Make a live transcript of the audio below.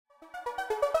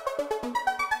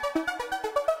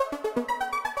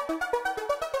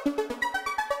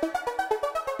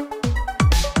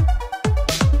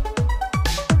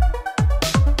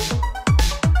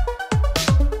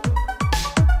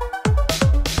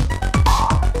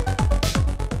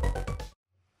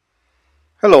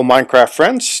Hello Minecraft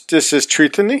friends, this is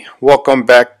Trithany. Welcome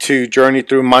back to Journey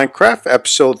Through Minecraft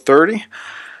episode 30.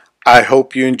 I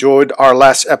hope you enjoyed our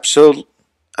last episode.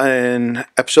 In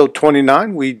episode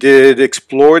 29 we did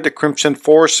explore the Crimson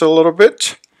Forest a little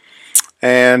bit,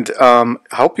 and I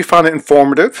hope you found it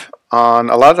informative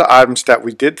on a lot of the items that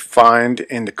we did find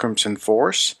in the Crimson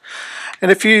Forest.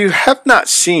 And if you have not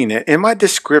seen it, in my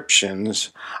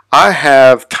descriptions I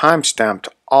have timestamped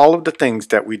all of the things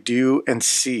that we do and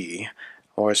see,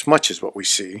 or as much as what we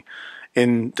see,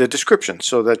 in the description,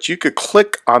 so that you could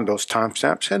click on those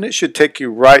timestamps and it should take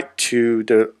you right to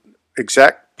the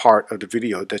exact part of the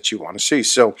video that you want to see.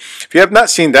 So if you have not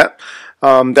seen that,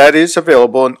 that is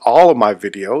available in all of my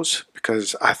videos,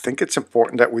 because I think it's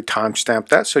important that we timestamp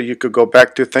that so you could go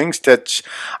back to things that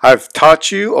I've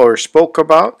taught you or spoke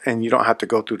about and you don't have to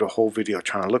go through the whole video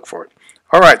trying to look for it.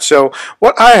 Alright, so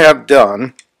what I have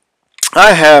done,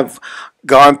 I have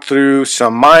gone through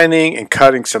some mining and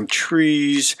cutting some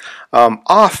trees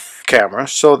off camera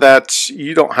so that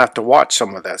you don't have to watch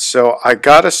some of that. So I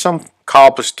got us some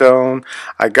cobblestone,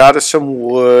 I got us some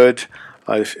wood,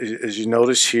 as you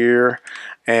notice here,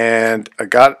 and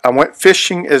I went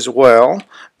fishing as well,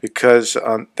 because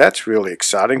that's really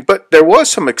exciting. But there was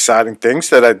some exciting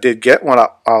things that I did get when I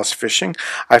was fishing.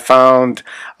 I found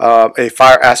a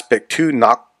Fire Aspect 2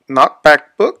 knockback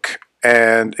book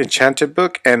and enchanted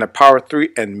book, and a Power 3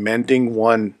 and Mending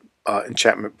 1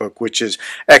 enchantment book, which is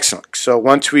excellent. So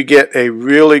once we get a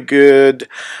really good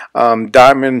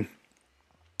diamond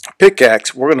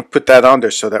pickaxe, we're going to put that on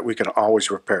there so that we can always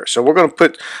repair. So we're going to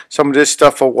put some of this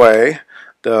stuff away,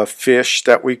 the fish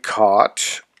that we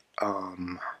caught,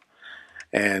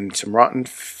 and some rotten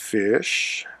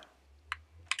fish,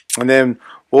 and then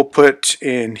we'll put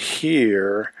in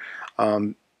here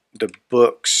the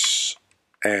books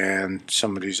and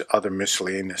some of these other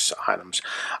miscellaneous items.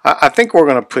 I think we're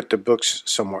going to put the books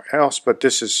somewhere else, but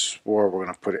this is where we're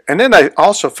going to put it. And then I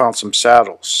also found some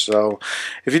saddles. So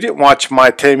if you didn't watch my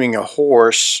Taming a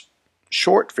Horse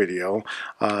short video,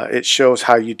 it shows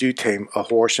how you do tame a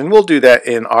horse, and we'll do that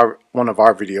in one of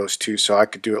our videos too, so I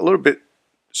could do it a little bit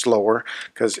slower,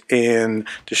 because in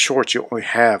the shorts you only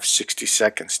have 60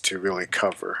 seconds to really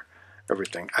cover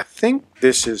everything. I think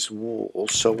this is wool,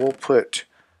 so we'll put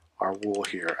our wool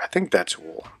here. I think that's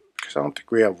wool, because I don't think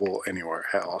we have wool anywhere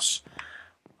else.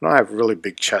 We don't have really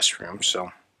big chest room,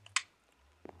 so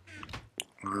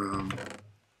I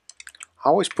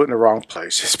always put in the wrong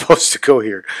place. It's supposed to go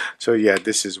here. So yeah,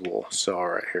 this is wool. So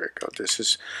alright, here we go. This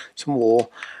is some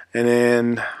wool. And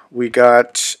then we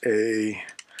got a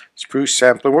spruce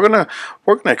sampling. We're gonna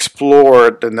explore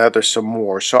the Nether some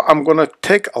more. So I'm gonna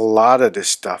take a lot of this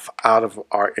stuff out of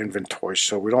our inventory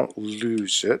so we don't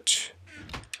lose it,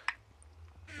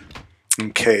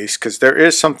 in case, because there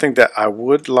is something that I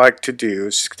would like to do,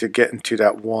 is to get into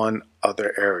that one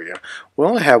other area. We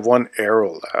only have one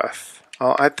arrow left.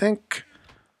 Oh, I think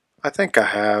I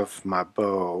have my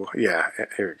bow. Yeah,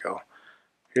 here we go.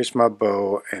 Here's my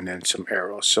bow and then some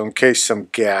arrows. So in case some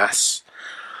ghast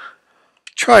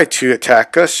try to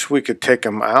attack us, we could take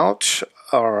them out.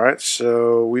 Alright,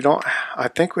 so we don't, I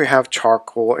think we have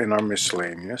charcoal in our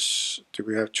miscellaneous. Do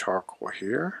we have charcoal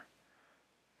here?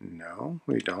 No,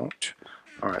 we don't.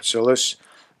 Alright, so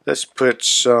let's put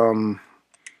some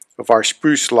of our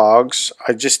spruce logs.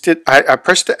 I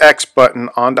pressed the X button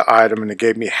on the item and it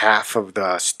gave me half of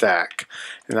the stack,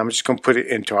 and I'm just going to put it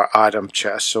into our item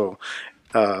chest. So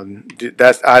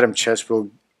that item chest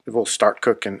will start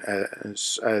cooking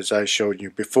as I showed you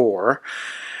before,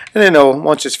 and then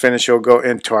once it's finished it'll go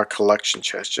into our collection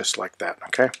chest just like that.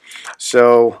 Okay,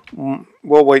 so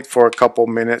we'll wait for a couple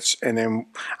minutes, and then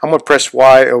I'm going to press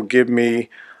Y. It'll give me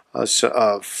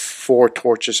 4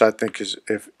 torches, I think, is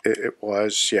if it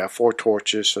was, yeah, 4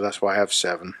 torches, so that's why I have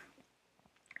 7.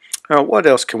 Now what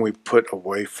else can we put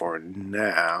away for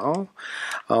now?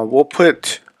 We'll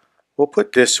put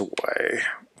this away,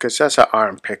 because that's an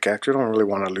iron pickaxe. We don't really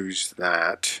want to lose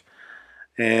that.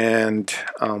 And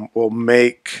we'll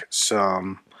make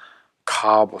some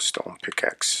cobblestone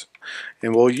pickaxe,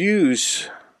 and we'll use,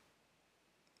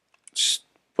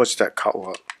 what's that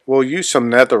called? We'll use some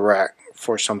netherrack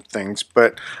for some things,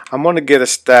 but I'm going to get a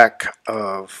stack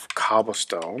of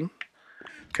cobblestone,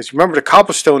 because remember, the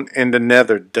cobblestone in the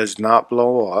nether does not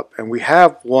blow up, and we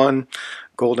have one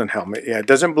golden helmet. Yeah, it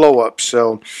doesn't blow up,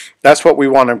 so that's what we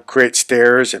want to create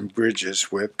stairs and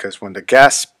bridges with, because when the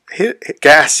gas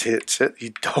hits it,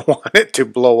 you don't want it to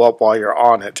blow up while you're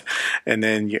on it, and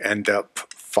then you end up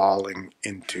falling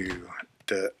into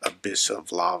the abyss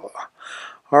of lava.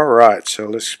 Alright, so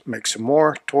let's make some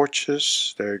more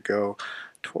torches. There you go.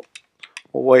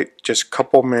 We'll wait just a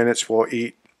couple minutes. We'll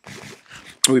eat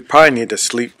We probably need to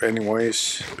sleep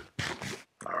anyways.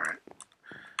 Alright.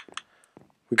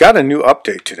 We got a new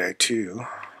update today too.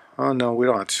 Oh no, we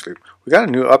don't have to sleep. We got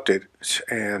a new update,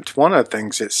 and one of the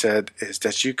things it said is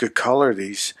that you could color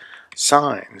these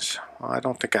signs. Well, I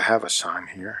don't think I have a sign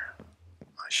here.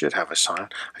 I should have a sign.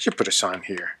 I should put a sign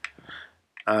here.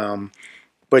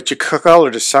 But you could color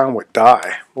the sign with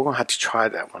dye. We're going to have to try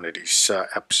that one of these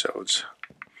episodes.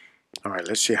 Alright,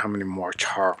 let's see how many more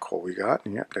charcoal we got.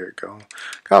 Yeah, there you go.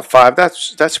 Got 5.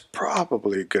 That's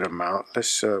probably a good amount.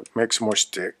 Let's make some more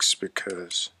sticks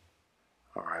because...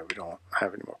 Alright, we don't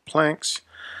have any more planks.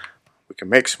 We can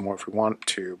make some more if we want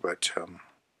to, but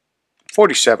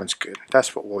 47 is good.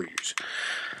 That's what we'll use.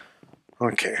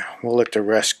 Okay, we'll let the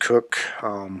rest cook.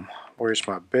 Where's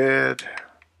my bed?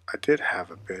 I did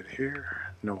have a bed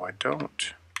here. No, I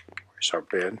don't. Where's our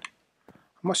bed? I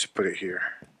must have put it here.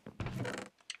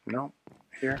 Nope.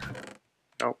 Here?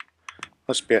 Nope.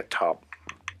 Let's be at top.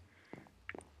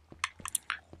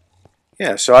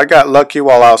 Yeah, so I got lucky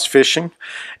while I was fishing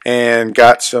and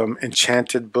got some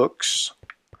enchanted books.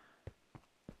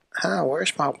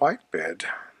 Where's my white bed?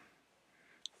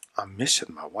 I'm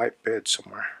missing my white bed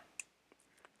somewhere.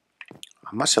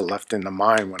 I must have left in the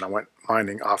mine when I went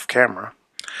mining off camera.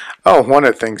 Oh, one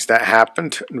of the things that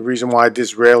happened, the reason why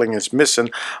this railing is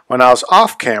missing, when I was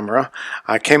off camera,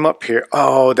 I came up here.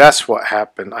 Oh, that's what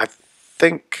happened. I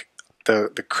think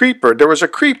the creeper, there was a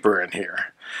creeper in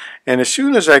here. And as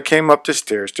soon as I came up the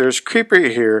stairs, there's a creeper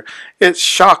here. It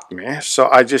shocked me, so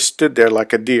I just stood there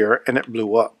like a deer, and it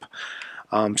blew up.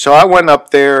 So I went up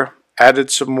there, added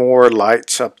some more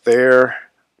lights up there,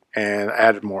 and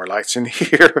added more lights in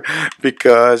here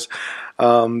because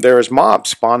there is mobs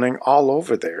spawning all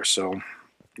over there. So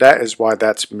that is why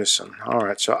that's missing.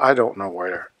 Alright, so I don't know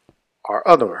where our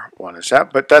other one is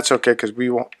at, but that's okay because we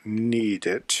won't need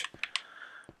it.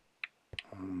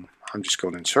 I'm just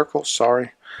going in circles,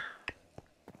 sorry.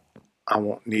 I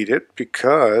won't need it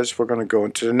because we're going to go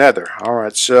into the Nether.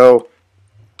 Alright, so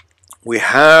we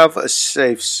have a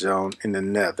safe zone in the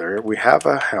Nether. We have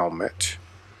a helmet.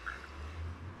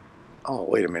 Oh,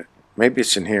 wait a minute. Maybe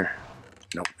it's in here.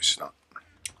 Nope, it's not.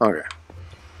 Okay.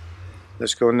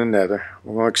 Let's go in the Nether.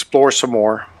 We're going to explore some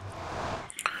more.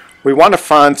 We want to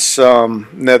find some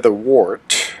Nether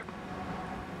wart.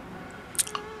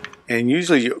 And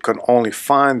usually you can only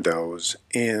find those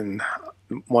in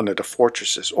one of the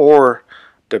fortresses or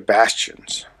the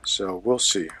bastions. So we'll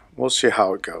see. We'll see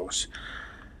how it goes.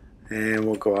 And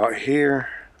we'll go out here.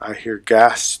 I hear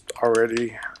Ghast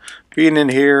already. Being in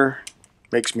here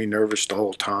makes me nervous the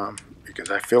whole time because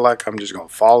I feel like I'm just going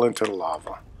to fall into the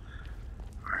lava.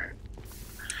 Alright.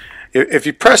 If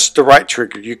you press the right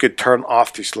trigger, you could turn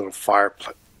off these little fire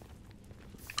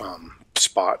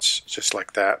spots just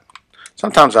like that.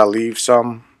 Sometimes I leave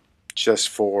some just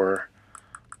for,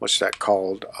 what's that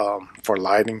called, for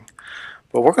lighting.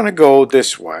 But we're going to go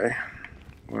this way.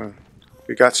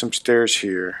 We got some stairs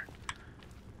here.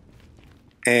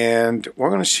 And we're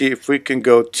going to see if we can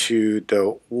go to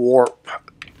the warp,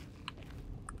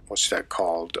 what's that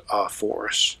called,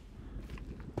 forest.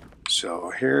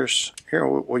 So here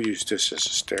we'll use this as the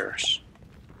stairs.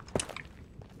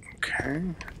 Okay.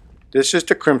 This is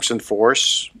the Crimson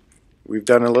Forest. We've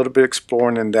done a little bit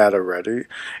exploring in that already.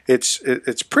 It's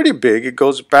pretty big. It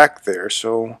goes back there.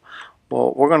 So,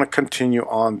 well, we're going to continue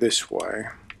on this way.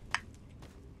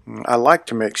 I like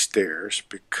to make stairs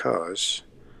because,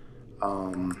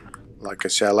 like I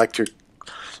said, I like to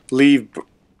leave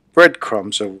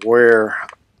breadcrumbs of where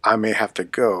I may have to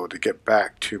go to get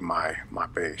back to my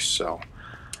base. So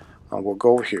we'll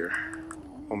go here.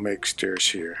 We'll make stairs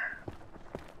here.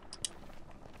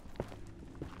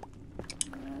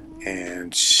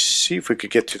 And see if we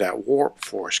could get to that warp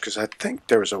forest, because I think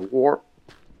there's a warp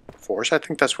forest. I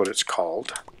think that's what it's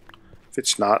called. If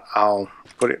it's not, I'll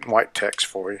put it in white text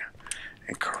for you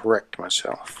and correct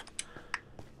myself.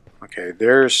 Okay,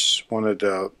 there's one of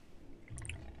the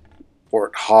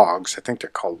Warthogs. I think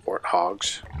they're called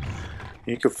Warthogs.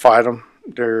 You can fight them.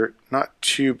 They're not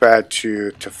too bad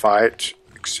to fight,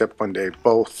 except when they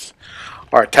both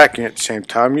are attacking at the same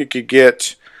time. You could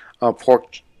get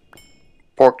pork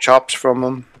chops from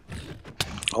them.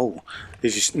 Oh,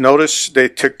 did you notice they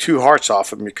took 2 hearts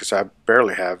off of me because I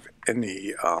barely have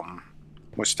any,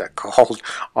 what's that called,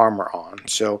 armor on.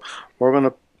 So we're going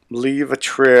to leave a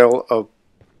trail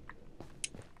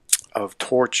of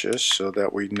torches so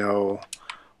that we know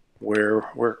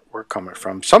where we're coming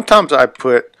from. Sometimes I'll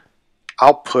put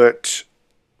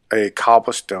a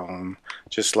cobblestone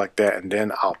just like that, and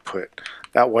then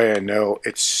that way I know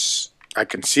I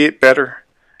can see it better,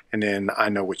 and then I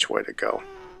know which way to go.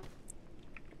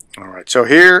 Alright, so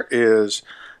here is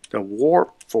the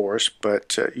warp forest,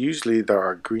 but usually there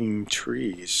are green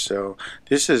trees. So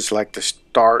this is like the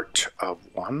start of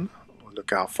one.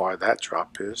 Look how far that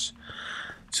drop is.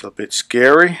 It's a bit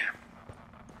scary.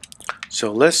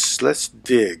 So let's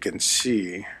dig and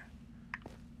see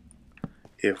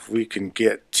if we can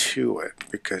get to it,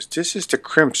 because this is the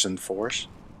Crimson Forest.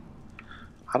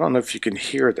 I don't know if you can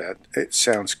hear that. It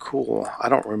sounds cool. I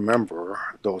don't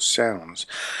remember those sounds.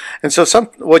 And so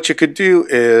what you could do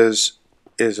is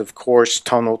of course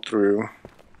tunnel through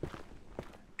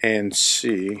and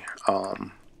see.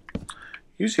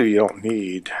 Usually you don't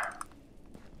need,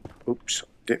 oops,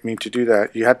 didn't mean to do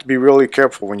that. You have to be really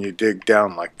careful when you dig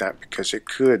down like that, because it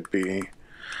could be.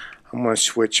 I'm going to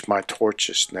switch my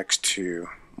torches next to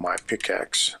my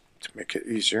pickaxe to make it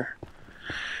easier.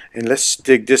 And let's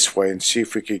dig this way and see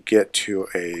if we could get to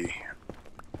a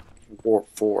warp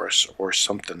forest or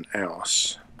something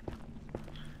else.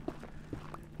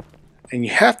 And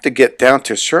you have to get down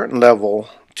to a certain level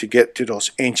to get to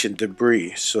those ancient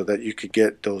debris so that you could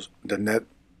get the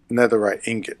netherite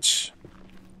ingots.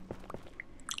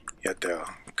 You have to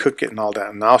cook it and all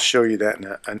that, and I'll show you that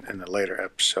in a later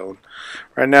episode.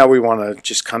 Right now we want to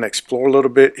just kind of explore a little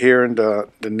bit here in the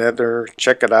nether,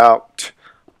 check it out,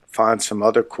 find some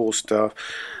other cool stuff.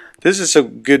 This is a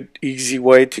good easy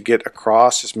way to get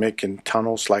across, is making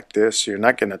tunnels like this. You're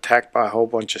not getting attacked by a whole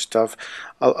bunch of stuff.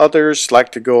 Others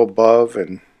like to go above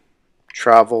and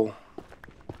travel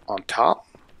on top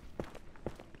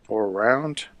or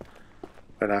around.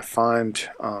 But I find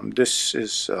this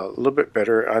is a little bit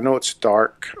better. I know it's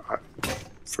dark.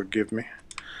 Forgive me.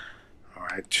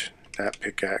 Alright, that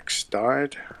pickaxe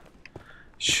died.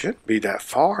 Shouldn't be that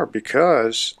far,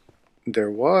 because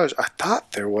I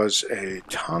thought there was a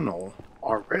tunnel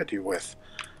already with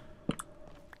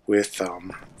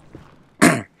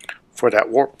for that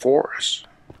warp forest.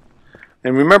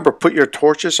 And remember, put your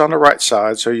torches on the right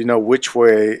side so you know which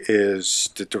way is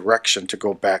the direction to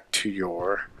go back to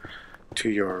your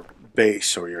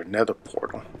base or your nether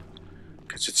portal,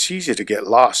 because it's easy to get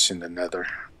lost in the nether.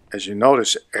 As you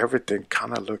notice, everything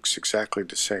kind of looks exactly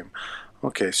the same.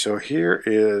 Okay, so here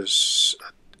is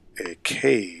a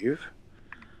cave.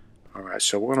 Alright,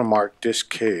 so we're going to mark this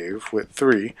cave with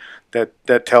 3.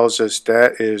 That tells us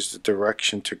that is the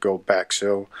direction to go back.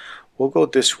 So we'll go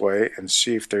this way and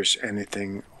see if there's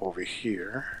anything over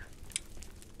here.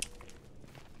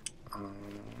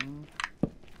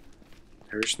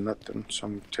 There's nothing, so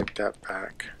I'm going to take that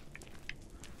back.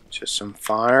 Just some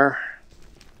fire.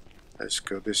 Let's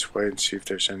go this way and see if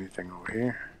there's anything over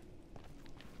here.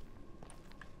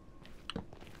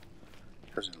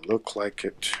 Doesn't look like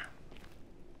it.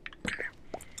 Okay,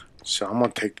 so I'm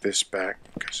going to take this back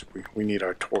because we need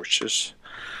our torches.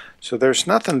 So there's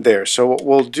nothing there. So what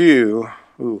we'll do,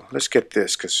 let's get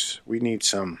this because we need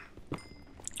some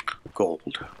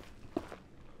gold.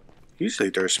 Usually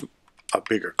there's a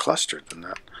bigger cluster than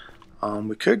that.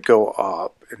 We could go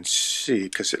up and see,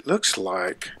 because it looks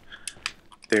like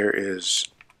there is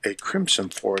a crimson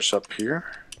forest up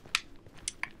here.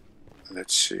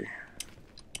 Let's see.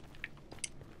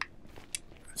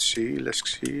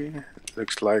 Let's see.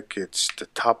 Looks like it's the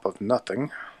top of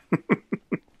nothing.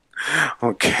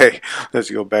 Okay,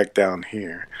 let's go back down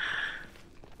here.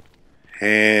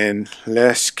 And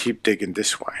let's keep digging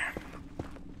this way.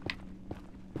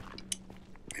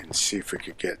 And see if we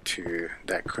could get to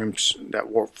that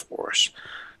warp forest.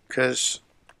 Because,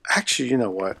 actually, you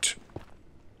know what?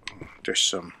 There's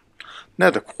some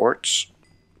nether quartz.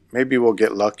 Maybe we'll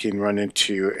get lucky and run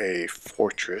into a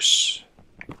fortress.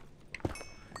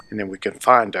 And then we can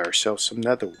find ourselves some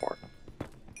nether wart.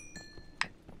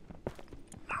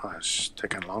 Oh, it's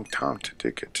taking a long time to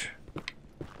dig it.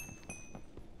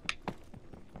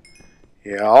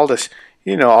 Yeah, all this,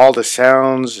 all the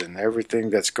sounds and everything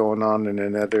that's going on in the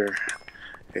nether,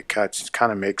 it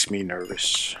kind of makes me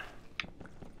nervous.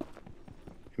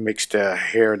 It makes the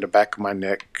hair in the back of my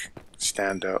neck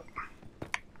stand up.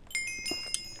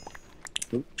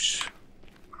 Oops.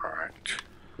 Alright.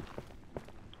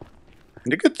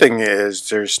 And the good thing is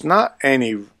there's not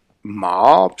any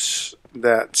mobs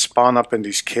that spawn up in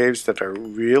these caves that are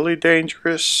really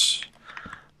dangerous,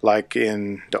 like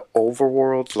in the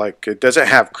Overworld. Like, it doesn't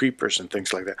have creepers and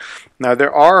things like that. Now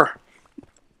there are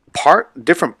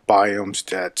different biomes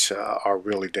that are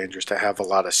really dangerous, that have a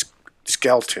lot of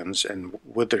skeletons and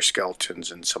wither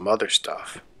skeletons and some other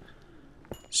stuff.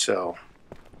 So,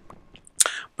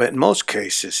 but in most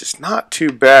cases it's not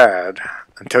too bad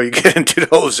until you get into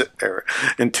those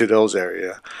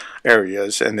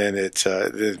areas, and then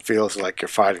it feels like you're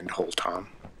fighting the whole time.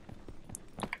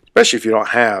 Especially if you don't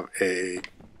have a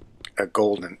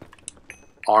golden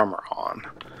armor on.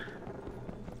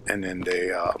 and then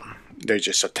they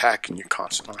just attacking you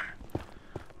constantly.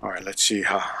 All right, let's see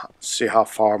how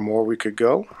far more we could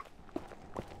go.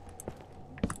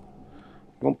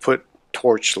 We'll put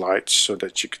torch lights so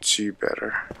that you can see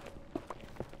better.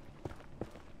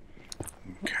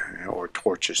 Okay, or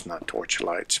torches, not torch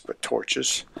lights, but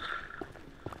torches.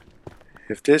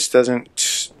 If this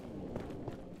doesn't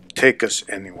take us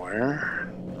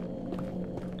anywhere,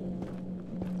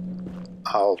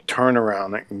 I'll turn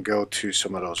around and go to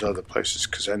some of those other places,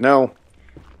 because I know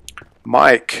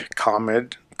Mike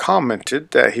commented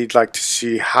that he'd like to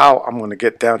see how I'm going to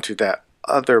get down to that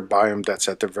other biome that's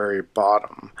at the very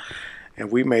bottom,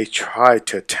 and we may try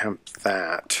to attempt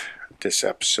that this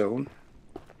episode.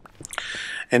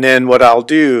 And then what I'll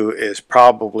do is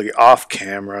probably off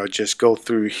camera just go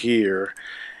through here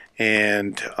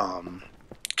and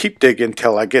keep digging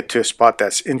till I get to a spot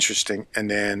that's interesting, and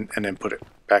then put it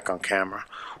back on camera,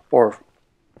 or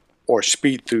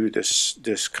speed through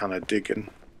this kind of digging.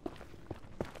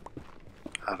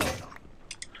 I don't know.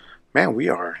 Man, we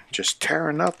are just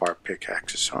tearing up our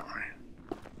pickaxes, aren't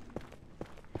we?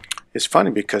 It's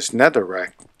funny because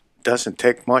Netherrack doesn't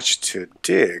take much to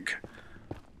dig,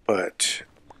 but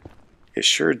it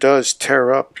sure does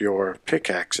tear up your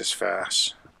pickaxes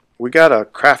fast. We got a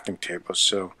crafting table,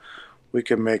 so we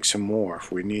can make some more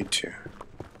if we need to.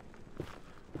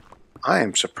 I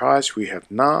am surprised we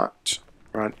have not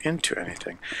run into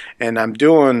anything. And I'm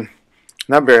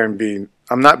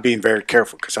not being very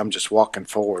careful because I'm just walking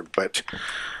forward, but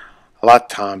a lot of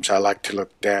times I like to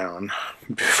look down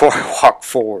before I walk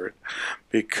forward,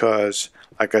 because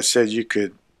like I said, you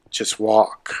could just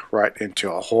walk right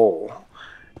into a hole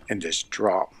and just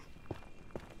drop.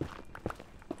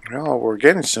 Well, we're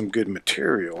getting some good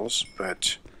materials,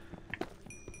 but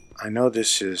I know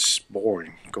this is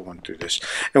boring going through this.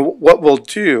 And what we'll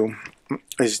do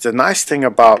is, the nice thing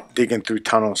about digging through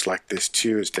tunnels like this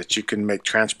too is that you can make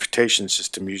transportation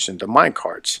system using the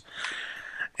minecarts.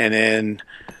 And then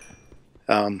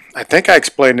I think I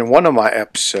explained in one of my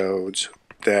episodes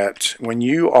that when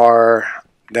you are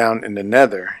down in the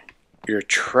Nether, you're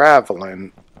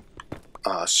traveling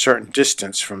a certain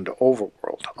distance from the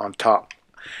overworld on top.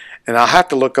 And I'll have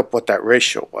to look up what that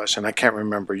ratio was, and I can't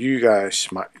remember. You guys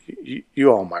might,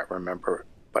 you all might remember,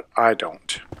 but I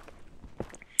don't.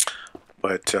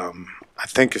 But I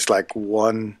think it's like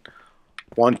 1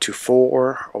 to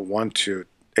 4 or 1 to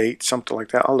 8, something like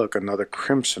that. I'll look. Another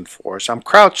crimson forest. I'm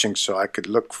crouching so I could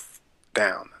look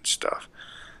down and stuff.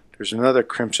 There's another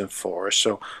crimson forest.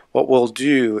 So what we'll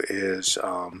do is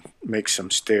make some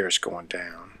stairs going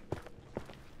down.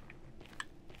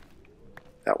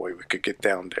 That way we could get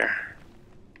down there.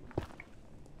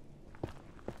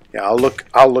 Yeah, I'll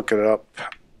look it up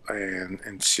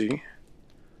and see.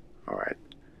 All right,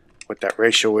 what that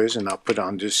ratio is, and I'll put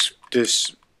on this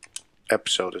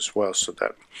episode as well, so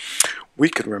that we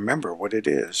can remember what it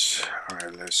is. All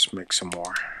right, let's make some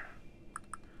more.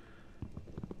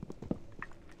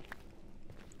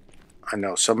 I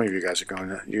know some of you guys are going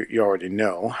to, you already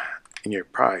know, and you're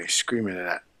probably screaming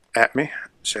at me.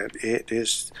 Said it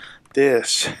is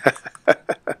this.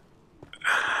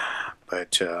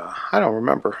 But I don't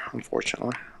remember,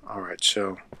 unfortunately. Alright,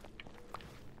 so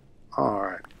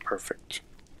alright, perfect.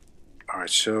 Alright,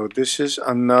 so this is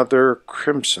another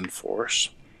crimson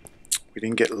forest. We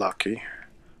didn't get lucky.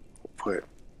 We'll put,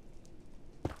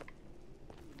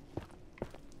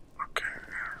 okay.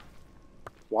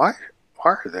 Why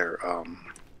are there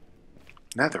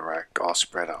Netherrack all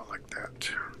spread out like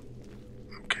that?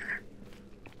 Okay.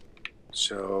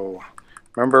 So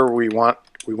remember, we want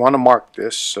to mark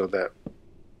this so that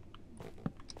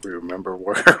we remember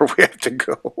where we have to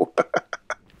go.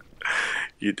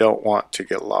 You don't want to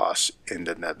get lost in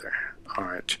the Nether.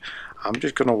 Alright, I'm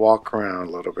just going to walk around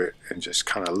a little bit and just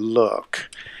kind of look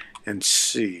and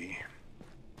see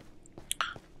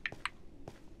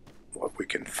what we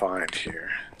can find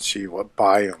here. See what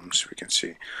biomes we can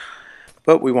see.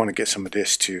 But we want to get some of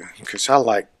this too, because I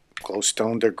like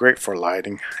glowstone. They're great for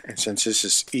lighting, and since this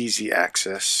is easy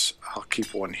access, I'll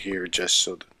keep one here just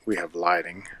so that we have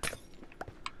lighting.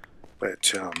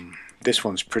 But this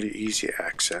one's pretty easy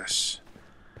access.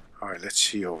 Alright, let's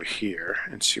see over here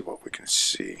and see what we can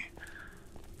see.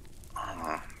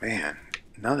 Oh man,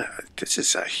 this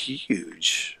is a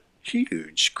huge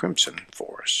crimson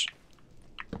forest.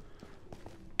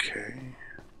 Okay,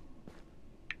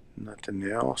 nothing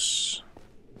else.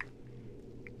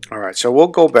 Alright, so we'll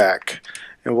go back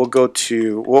and we'll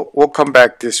we'll come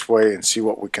back this way and see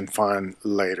what we can find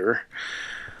later.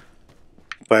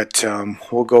 But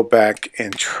we'll go back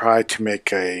and try to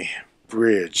make a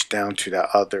bridge down to the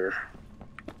other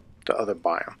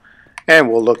biome.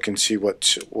 and we'll look and see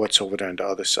what's over there on the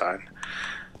other side.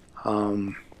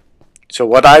 So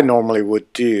what I normally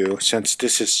would do, since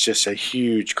this is just a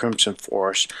huge crimson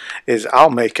forest, is I'll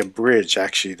make a bridge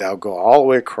actually that'll go all the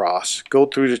way across, go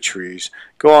through the trees,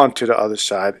 go on to the other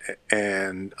side,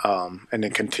 and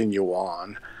then continue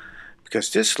on, because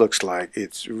this looks like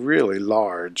it's really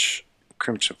large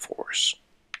crimson forest.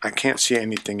 I can't see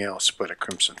anything else but a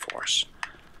crimson forest.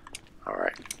 All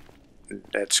right,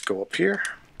 let's go up here.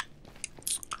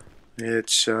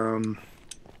 It's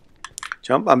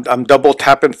jump. I'm double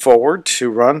tapping forward to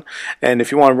run, and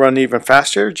if you want to run even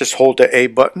faster, just hold the A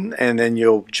button and then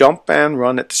you'll jump and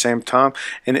run at the same time,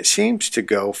 and it seems to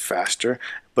go faster,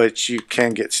 but you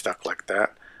can get stuck like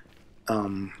that.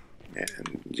 And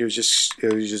it'll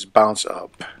just bounce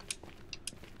up.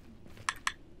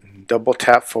 Double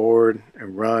tap forward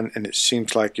and run, and it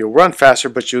seems like you'll run faster,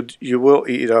 but you will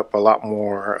eat up a lot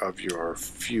more of your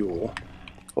fuel.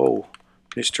 Oh,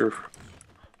 Mr.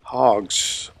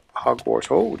 Hogwarts.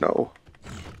 Oh no.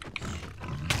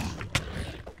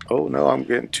 Oh no, I'm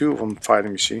getting two of them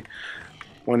fighting me, see.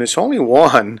 When it's only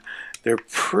one, they're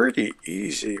pretty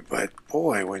easy, but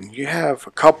boy, when you have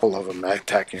a couple of them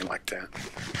attacking you like that,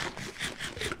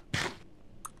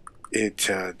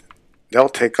 they'll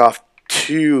take off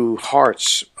 2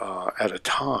 hearts at a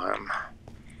time.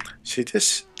 See,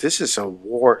 this is a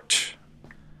wart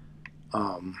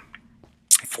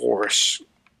forest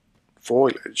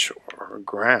foliage or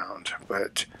ground,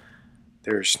 but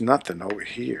there's nothing over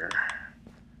here.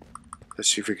 Let's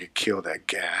see if we could kill that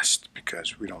ghast,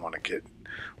 because we don't want to get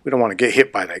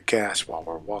hit by that ghast while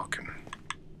we're walking.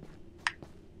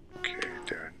 Okay,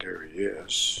 there he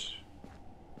is.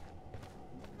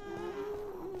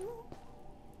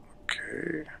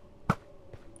 Okay.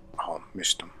 Oh,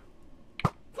 missed him.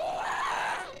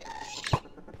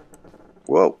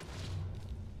 Whoa.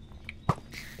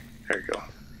 There you go.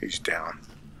 He's down.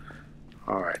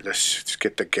 Alright, let's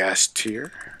get the ghast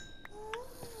here.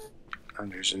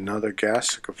 And there's another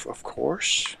ghast, of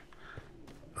course.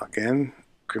 Again,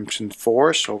 crimson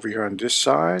forest over here on this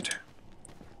side.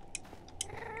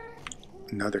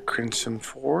 Another crimson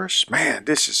forest. Man,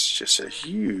 this is just a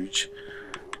huge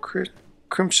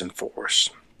crimson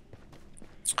forest.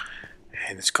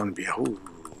 And it's going to be, oh,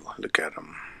 look at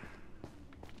them.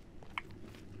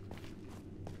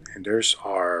 And there's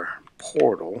our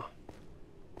portal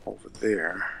over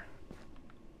there.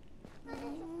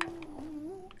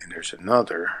 And there's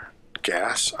another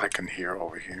ghast I can hear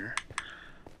over here.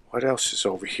 What else is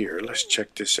over here? Let's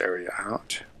check this area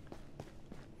out.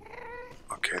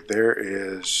 Okay, there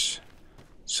is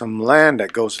some land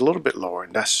that goes a little bit lower,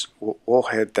 and we'll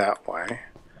head that way.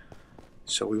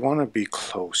 So we want to be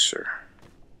closer.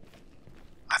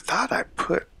 I thought I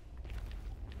put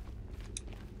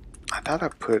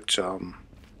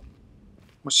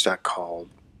what's that called?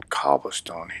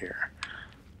 Cobblestone here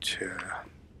to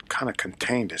kind of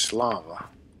contain this lava.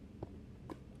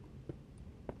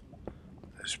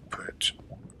 Let's put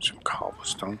some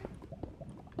cobblestone.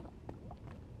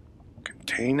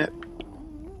 Contain it.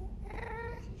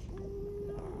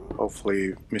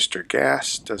 Hopefully Mr.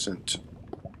 Ghast doesn't.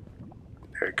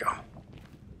 There you go.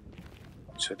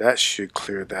 So that should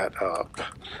clear that up.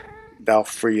 That'll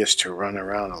free us to run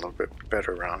around a little bit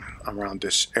better around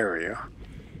this area.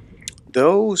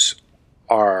 Those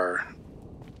are,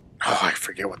 oh, I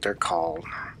forget what they're called.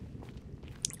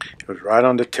 It was right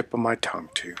on the tip of my tongue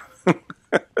too.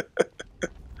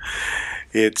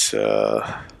 It's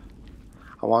I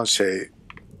want to say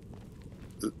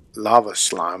lava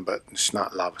slime, but it's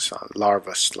not lava slime,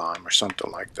 larva slime or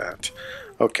something like that.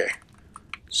 Okay,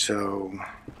 so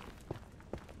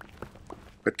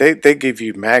but they give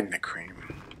you magma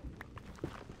cream,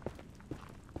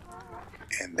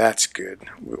 and that's good.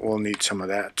 We'll need some of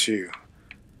that too,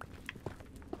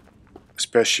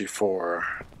 especially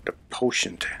for the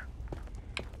potion table.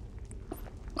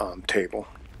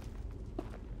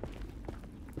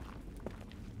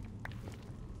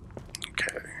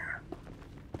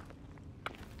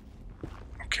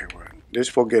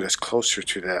 This will get us closer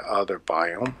to that other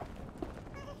biome.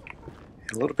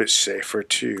 A little bit safer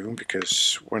too,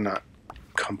 because we're not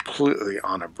completely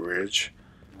on a bridge.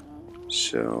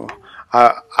 So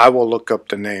I will look up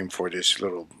the name for this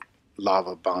little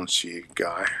lava bouncy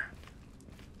guy.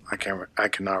 I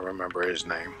cannot remember his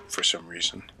name for some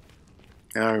reason.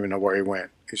 I don't even know where he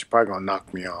went. He's probably gonna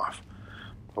knock me off.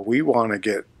 But we want to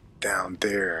get down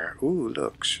there. Ooh,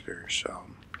 look, there's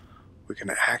we can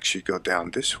actually go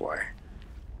down this way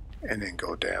and then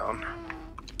go down.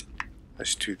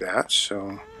 Let's do that.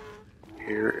 So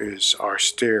here is our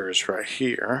stairs right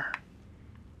here.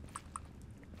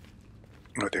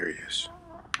 Oh, there he is.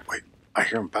 Wait, I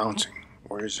hear him bouncing.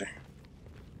 Where is he?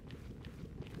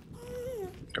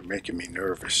 They're making me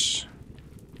nervous.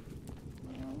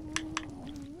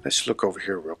 Let's look over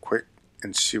here real quick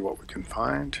and see what we can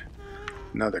find.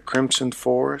 Another crimson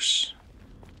forest.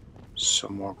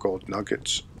 Some more gold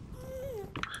nuggets.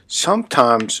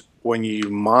 Sometimes when you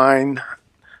mine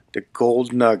the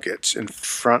gold nuggets in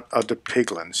front of the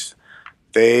piglins,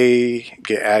 they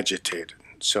get agitated.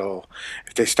 So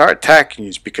if they start attacking you,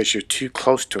 it's because you're too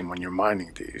close to them when you're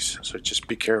mining these. So just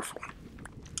be careful.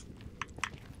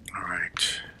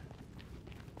 Alright.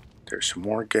 There's some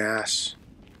more gas.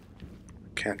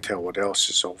 Can't tell what else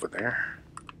is over there.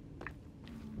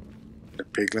 The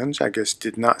piglins, I guess,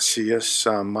 did not see us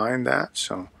mine that.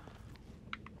 So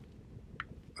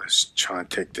let's try and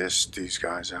take these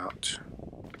guys out.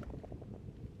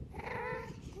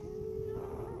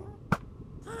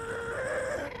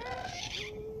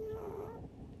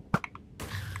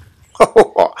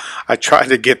 Oh, I tried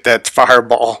to get that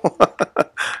fireball.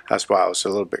 That's why I was a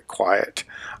little bit quiet.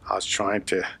 I was trying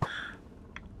to...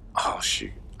 Oh,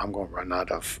 shoot. I'm going to run out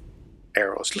of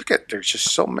arrows. Look at, there's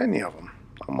just so many of them.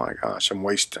 Oh my gosh, I'm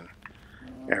wasting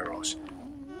arrows.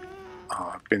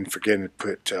 Oh, I've been forgetting to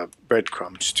put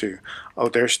breadcrumbs too. Oh,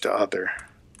 there's the other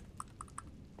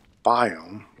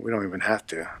biome. We don't even have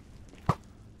to.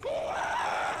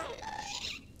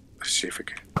 Let's see if we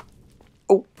can...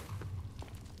 Oh!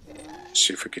 Let's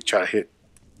see if we can try to hit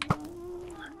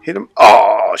him.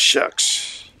 Oh,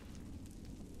 shucks.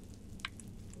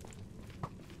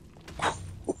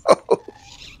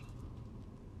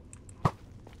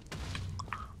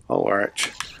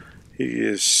 Alright. He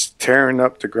is tearing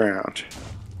up the ground.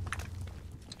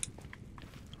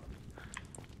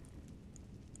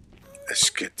 Let's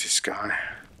get this guy.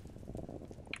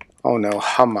 Oh no,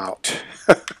 I'm out.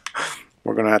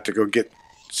 We're going to have to go get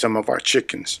some of our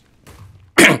chickens.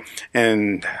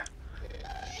 And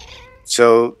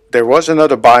so there was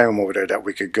another biome over there that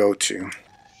we could go to.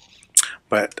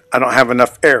 But I don't have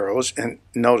enough arrows. And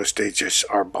notice they just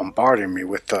are bombarding me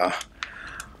with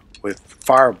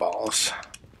fireballs.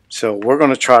 So we're going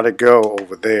to try to go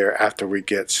over there after we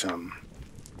get some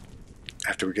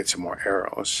more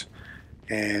arrows.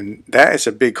 And that is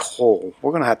a big hole.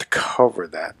 We're going to have to cover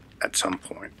that at some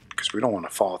point because we don't want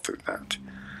to fall through that.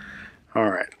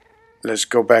 Alright, let's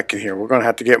go back in here. We're going to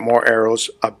have to get more arrows,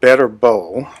 a better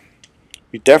bow.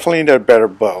 We definitely need a better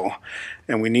bow,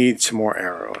 and we need some more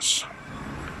arrows.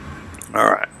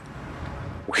 Alright,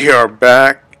 we are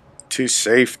back to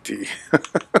safety.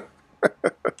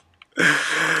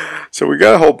 So we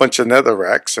got a whole bunch of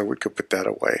netherrack, so we could put that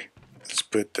away. Let's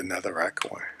put the netherrack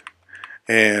away.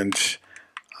 And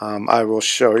I will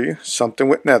show you something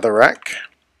with netherrack.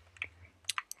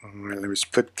 Let's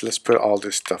put all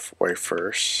this stuff away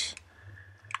first.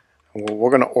 We're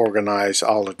going to organize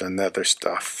all of the nether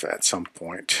stuff at some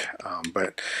point.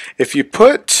 But if you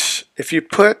put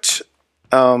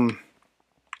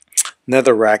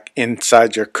netherrack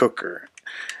inside your cooker,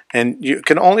 and you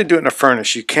can only do it in a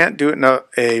furnace. You can't do it in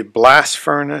a blast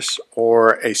furnace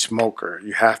or a smoker.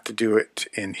 You have to do it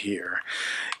in here.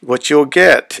 What you'll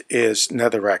get is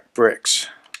netherrack bricks.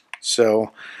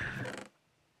 So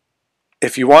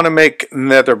if you want to make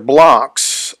nether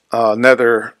blocks,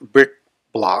 nether brick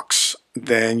blocks,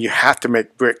 then you have to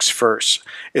make bricks first.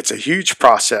 It's a huge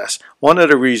process. One of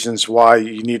the reasons why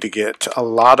you need to get a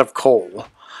lot of coal,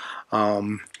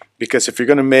 because if you're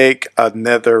going to make a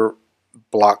nether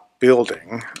block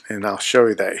building, and I'll show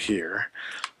you that here.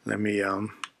 Let me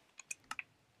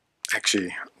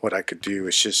actually, what I could do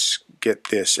is just get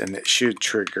this, and it should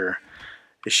trigger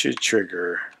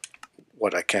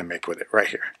what I can make with it right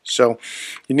here. So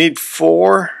you need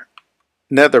 4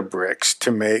 nether bricks to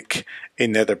make a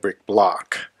nether brick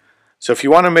block. So if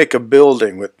you want to make a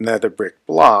building with nether brick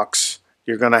blocks,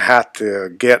 you're going to have to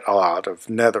get a lot of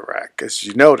netherrack. As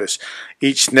you notice,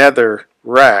 each nether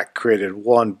rack created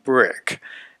 1 brick,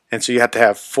 and so you have to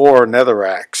have 4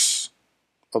 netherracks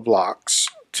of blocks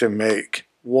to make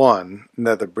 1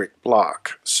 nether brick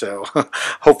block. So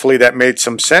hopefully that made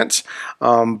some sense.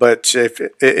 But if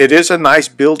it is a nice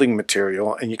building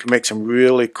material, and you can make some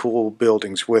really cool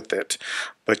buildings with it,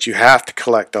 but you have to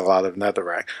collect a lot of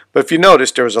netherrack. But if you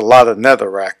notice, there's a lot of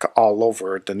netherrack all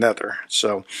over the nether.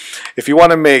 So if you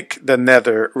want to make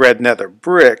the red nether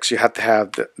bricks, you have to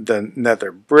have the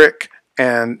nether brick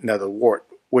and nether wart,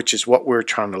 which is what we're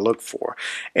trying to look for.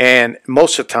 And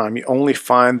most of the time, you only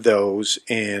find those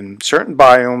in certain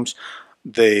biomes,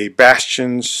 the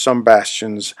bastions, some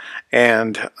bastions,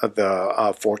 and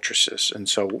the fortresses. And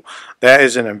so that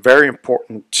is a very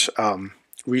important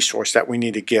resource that we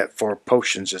need to get for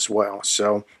potions as well.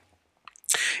 So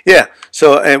Yeah,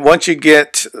 so and once you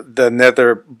get the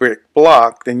nether brick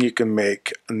block, then you can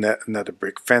make nether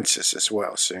brick fences as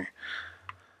well, see?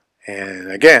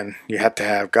 And again, you have to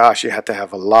have, gosh, you have to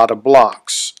have a lot of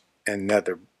blocks and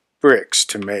nether bricks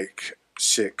to make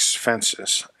 6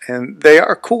 fences. And they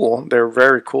are cool, they're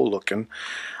very cool looking,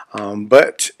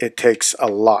 but it takes a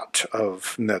lot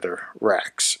of nether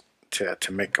racks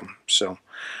to make them. So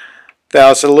that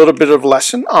was a little bit of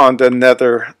lesson on the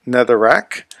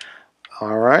netherrack.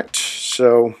 Alright,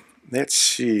 so let's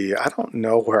see. I don't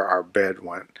know where our bed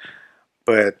went,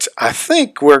 but I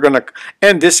think we're going to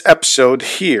end this episode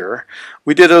here.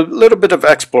 We did a little bit of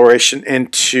exploration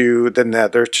into the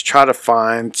nether to try to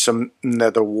find some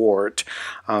nether wart.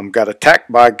 Got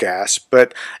attacked by ghast,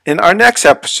 but in our next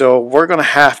episode we're going to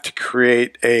have to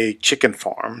create a chicken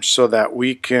farm so that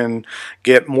we can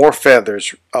get more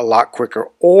feathers a lot quicker,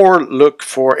 or look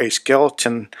for a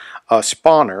skeleton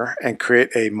spawner and create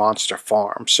a monster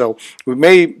farm. So we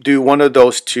may do one of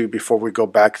those two before we go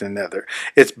back to the nether.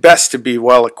 It's best to be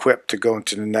well equipped to go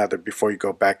into the nether before you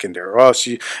go back in there, or else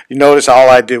you notice all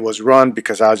I did was run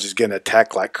because I was just getting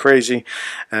attacked like crazy.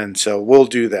 And so we'll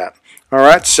do that.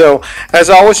 Alright, so as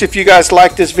always, if you guys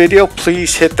like this video,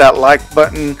 please hit that like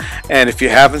button, and if you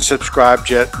haven't subscribed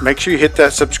yet, make sure you hit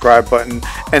that subscribe button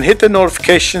and hit the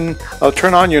notification,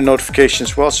 turn on your notifications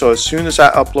as well, so as soon as I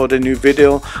upload a new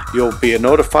video, you'll be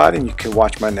notified and you can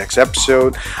watch my next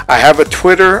episode. I have a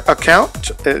Twitter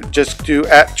account, just do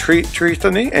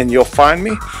 @Treethany and you'll find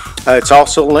me. It's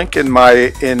also linked in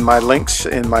my links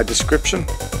in my description.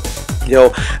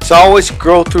 So always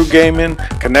grow through gaming,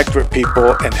 connect with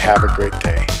people, and have a great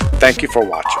day. Thank you for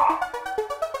watching.